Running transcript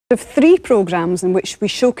Of 3 programmes in which we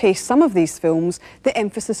showcase some of these films, the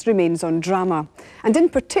emphasis remains on drama, and in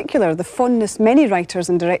particular the fondness many writers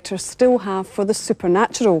and directors still have for the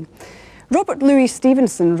supernatural. Robert Louis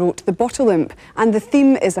Stevenson wrote The Bottle Imp, and the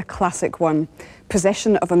theme is a classic one.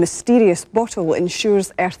 Possession of a mysterious bottle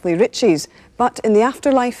ensures earthly riches, but in the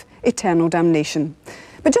afterlife, eternal damnation.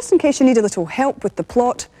 But just in case you need a little help with the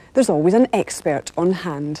plot, there's always an expert on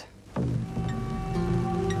hand.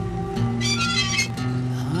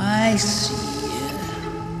 I see.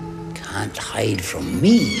 Can't hide from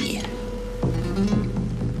me.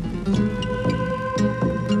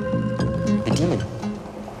 The demon.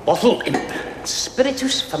 Bottle Imp.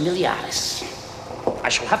 Spiritus familiaris. I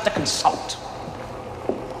shall have to consult.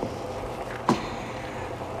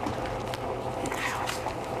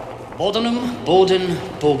 Laudanum, Bowden,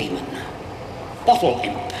 Bogeyman. Bottle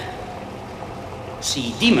Imp.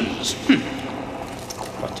 See demons.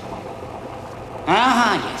 What?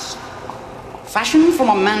 Ah, yes. Fashioned from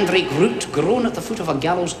a mandrake root grown at the foot of a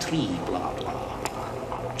gallows tree, blah,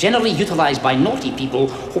 blah. Generally utilized by naughty people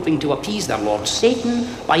hoping to appease their lord Satan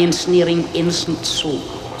by ensnaring innocent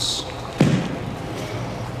souls.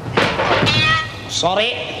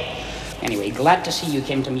 Sorry. Anyway, glad to see you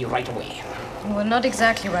came to me right away. Well, not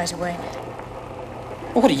exactly right away.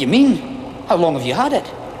 What do you mean? How long have you had it?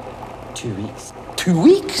 2 weeks. 2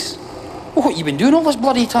 weeks? What you been doing all this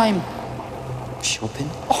bloody time? Shopping?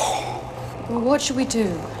 Well, what should we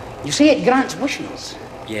do? You say it grants wishes.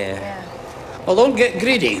 Yeah. Well, don't get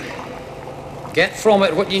greedy. Get from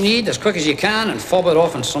it what you need as quick as you can and fob it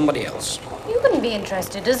off on somebody else. You wouldn't be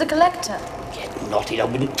interested as a collector. Get naughty, I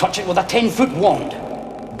wouldn't touch it with a 10-foot wand.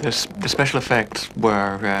 The special effects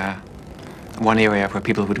were one area where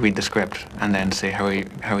people would read the script and then say, how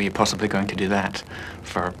are you possibly going to do that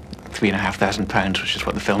for £3,500, which is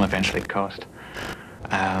what the film eventually cost.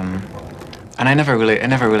 And it never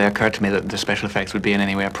really occurred to me that the special effects would be in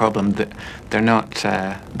any way a problem. That they're not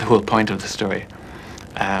the whole point of the story.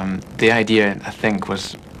 The idea, I think,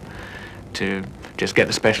 was to just get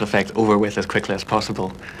the special effects over with as quickly as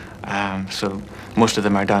possible. So most of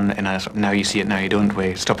them are done in a sort of now you see it, now you don't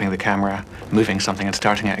way, stopping the camera, moving something and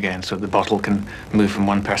starting it again, so the bottle can move from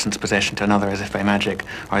one person's possession to another as if by magic,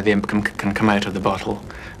 or the imp can come out of the bottle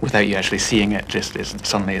without you actually seeing it, just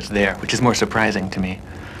suddenly it's there, which is more surprising to me.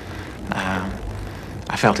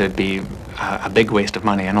 I felt it would be a big waste of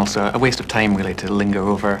money and also a waste of time really to linger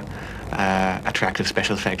over attractive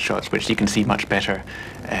special effects shots, which you can see much better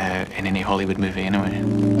in any Hollywood movie anyway.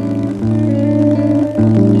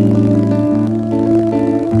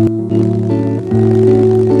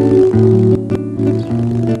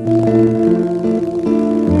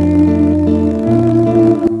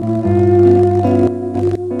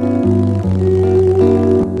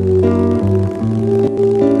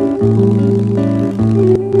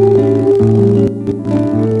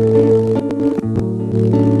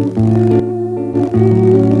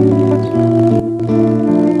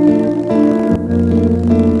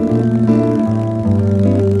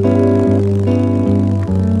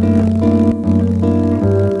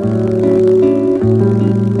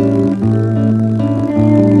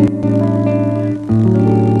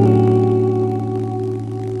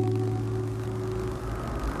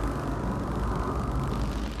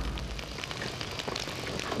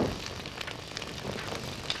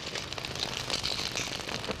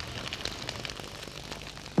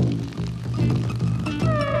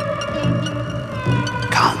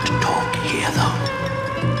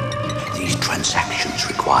 Transactions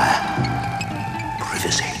require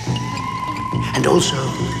privacy and also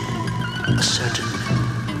a certain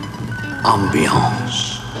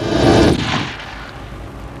ambiance.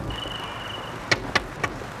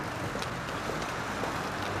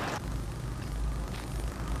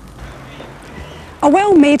 A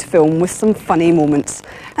well-made film with some funny moments.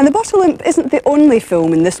 And The Bottle Imp isn't the only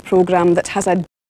film in this programme that has a